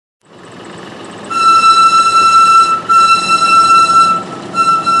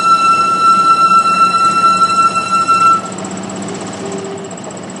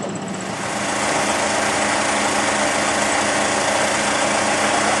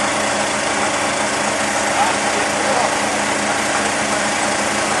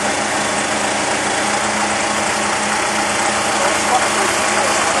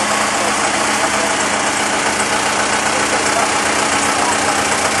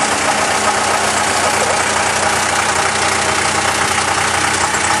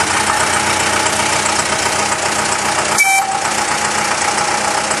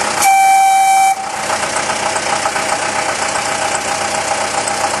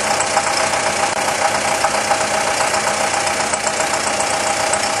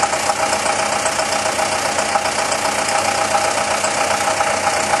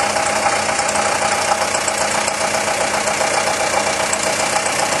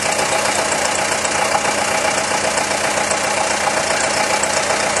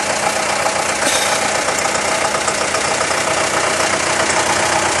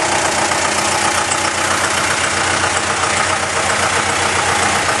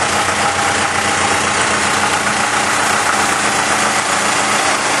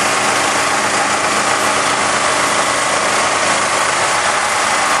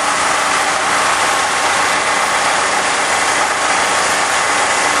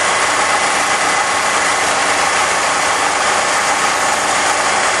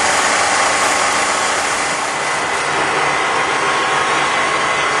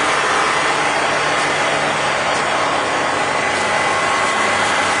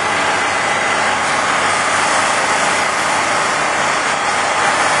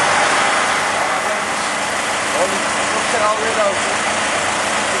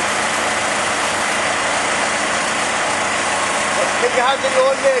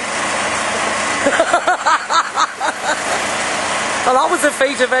you. Well, that was a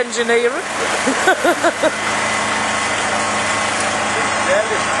feat of engineering.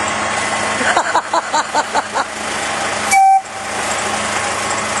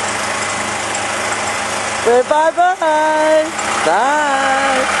 Say bye-bye.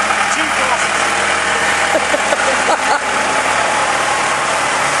 Bye.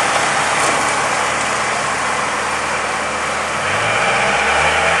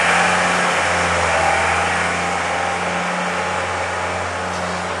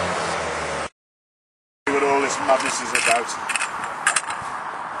 What all this madness is about.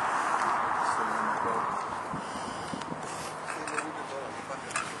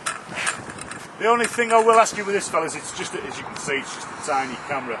 The only thing I will ask you with this, fellas, it's just, as you can see, it's just a tiny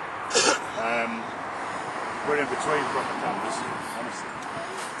camera. We're in between proper cameras, honestly.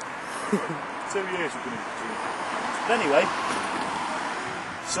 2 years we've been in between. But anyway,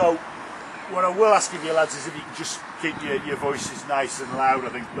 so what I will ask of you lads is if you can just keep your voices nice and loud, I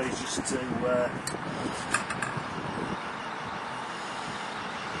think, please, just to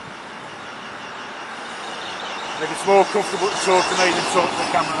if it's more comfortable to talk to me than talk to the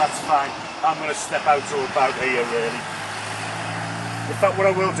camera, that's fine. I'm going to step out to about here, really. In fact, what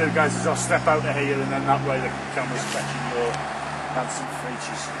I will do, guys, is I'll step out to here, and then that way the camera's catching your handsome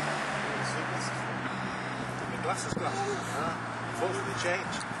features. The glasses got unfortunately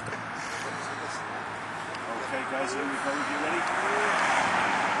changed. Okay, guys, here we go. Are you ready?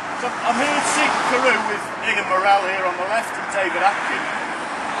 So I'm here at Secret Carew with Ian Morrell here on the left and David Atkin.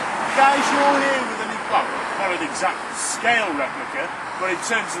 Guys, you're here with well, not an exact scale replica, but in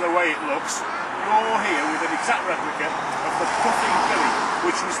terms of the way it looks, you're here with an exact replica of the Puffing Billy,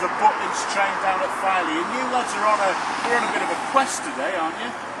 which was the Butlins train down at Filey. And you lads are on a bit of a quest today, aren't you?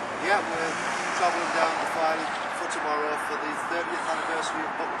 Yeah, we're travelling down to Filey for tomorrow for the 30th anniversary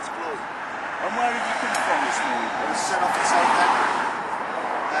of Butlins closing. And where did you come from this morning? I was set off to Southend,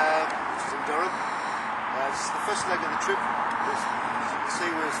 which is in Durham. This is the first leg of the trip. As you can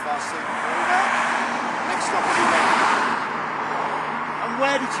see, we're as far as Secret Carew now. Next stop will be Hetton. And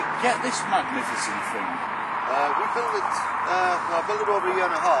where did you get this magnificent thing? We built it, I built it over a year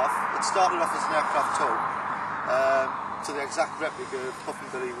and a half. It started off as an aircraft tow to the exact replica of Puffing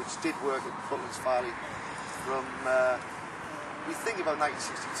Billy, which did work at Butlins Filey from, we think, about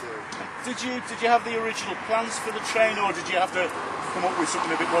 1962. Did you have the original plans for the train, or did you have to come up with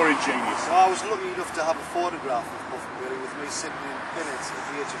something a bit more ingenious? So I was lucky enough to have a photograph of Puffing Billy with me sitting in it at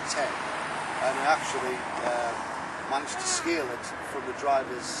the age of 10. And I actually managed to scale it from the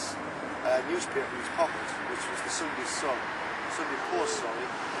driver's newspaper in his pocket, which was the Sunday Post,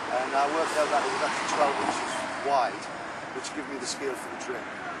 and I worked out that it was actually 12 inches wide, which gave me the scale for the train.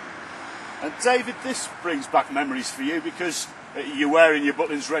 And David, this brings back memories for you, because you're wearing your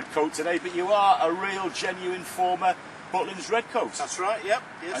Butlins red coat today, but you are a real, genuine former Butlins red coat. That's right, yep.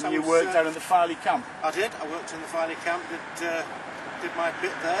 Yes, and you worked down in the Filey camp. I did. I worked in the Filey camp, did my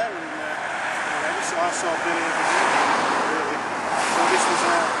bit there, and so I saw Billy every day, really. So this was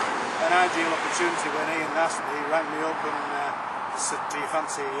an ideal opportunity when Ian asked me. He rang me up and said, "Do you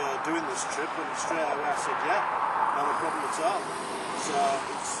fancy doing this trip?" And straight away I said, "Yeah, not a problem at all." So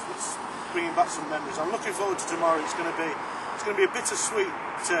it's bringing back some memories. I'm looking forward to tomorrow. It's going to be a bittersweet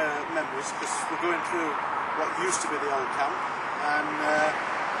memories, because we're going through what used to be the old camp, and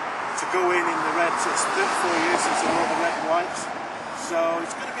to go in the red. It's 34 years since I wore the red and white. So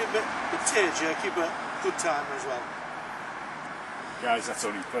it's going to be a bit tear-jerky, but good time as well. Guys, that's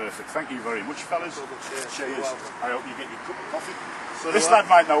only perfect. Thank you very much, fellas. Cheers. I hope you get your cup of coffee. So this lad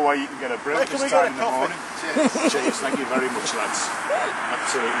might know why you can get a brew at this time in the morning. Cheers. Cheers. Thank you very much, lads.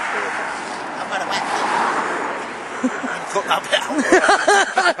 Absolutely perfect. I'm going to wet Cut that bit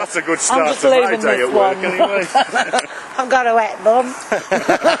out. That's a good start to my day at work, anyway. I've got a wet bum.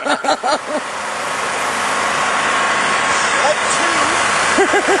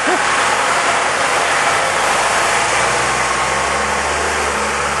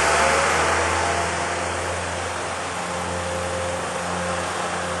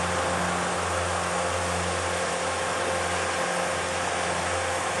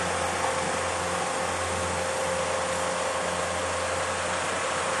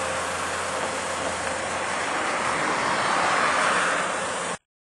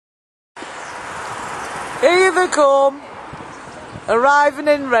 Here they come, arriving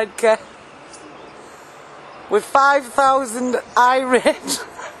in Redcar with 5,000 irate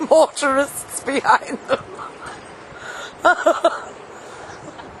motorists behind them.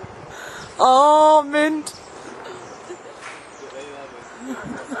 Oh, mint.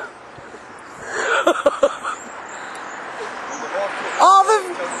 Oh,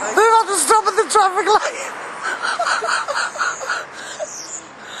 they've had to stop at the traffic light.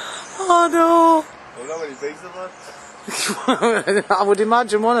 Oh no. Well, how many things have I would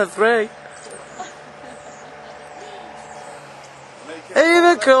imagine 1 or 3. Here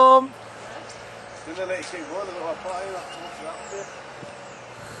they come. Didn't they let you keep going? They've got a party after that bit.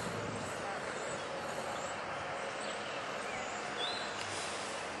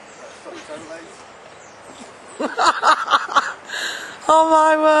 Oh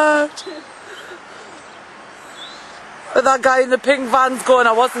my word. But that guy in the pink van's going,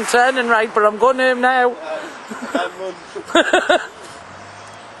 I wasn't turning right, but I'm going home now.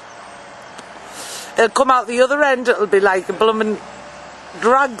 It'll come out the other end, it'll be like a bloomin'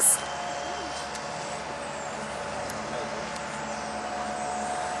 drugs.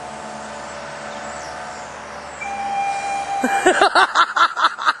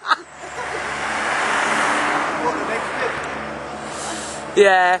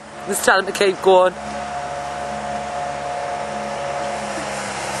 Yeah, just tell him to keep going.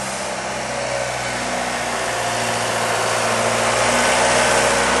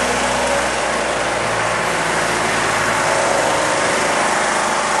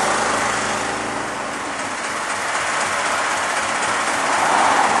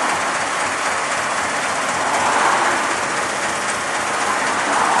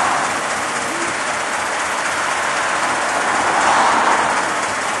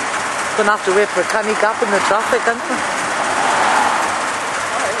 Gonna have to wait for a canny gap in the traffic, aren't we?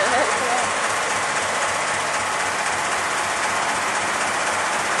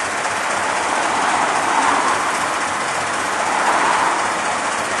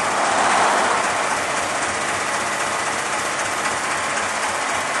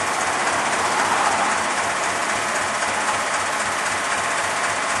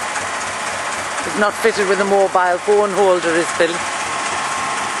 It's not fitted with a mobile phone holder, is Bill.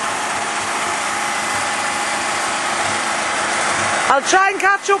 I'll try and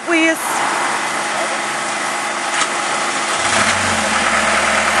catch up with you.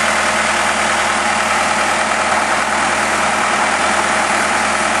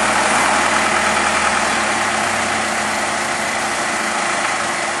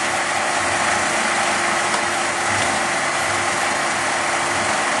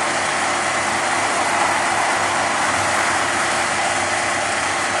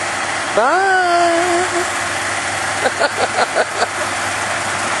 Bye.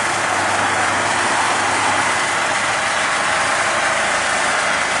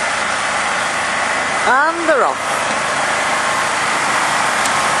 And they're off.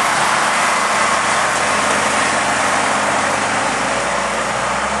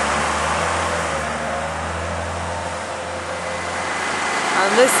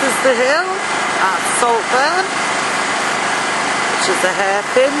 And this is the hill at Saltburn, which is a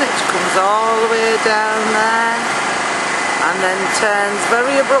hairpin which comes all the way down there and then turns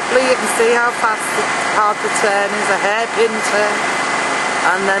very abruptly. You can see how hard the turn is, a hairpin turn.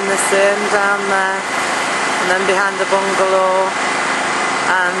 And then the same down there, and then behind the bungalow,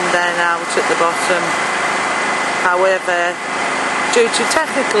 and then out at the bottom. However, due to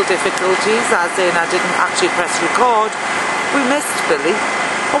technical difficulties, as in I didn't actually press record, we missed Billy.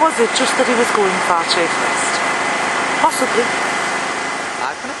 Or was it just that he was going far too fast? Possibly.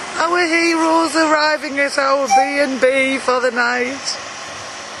 Our heroes arriving at our B&B for the night.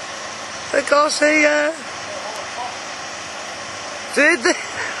 They got here. Did they?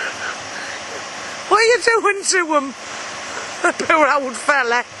 What are you doing to him? The poor old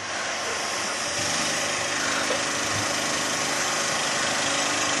fella.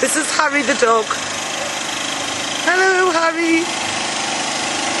 This is Harry the dog. Hello, Harry.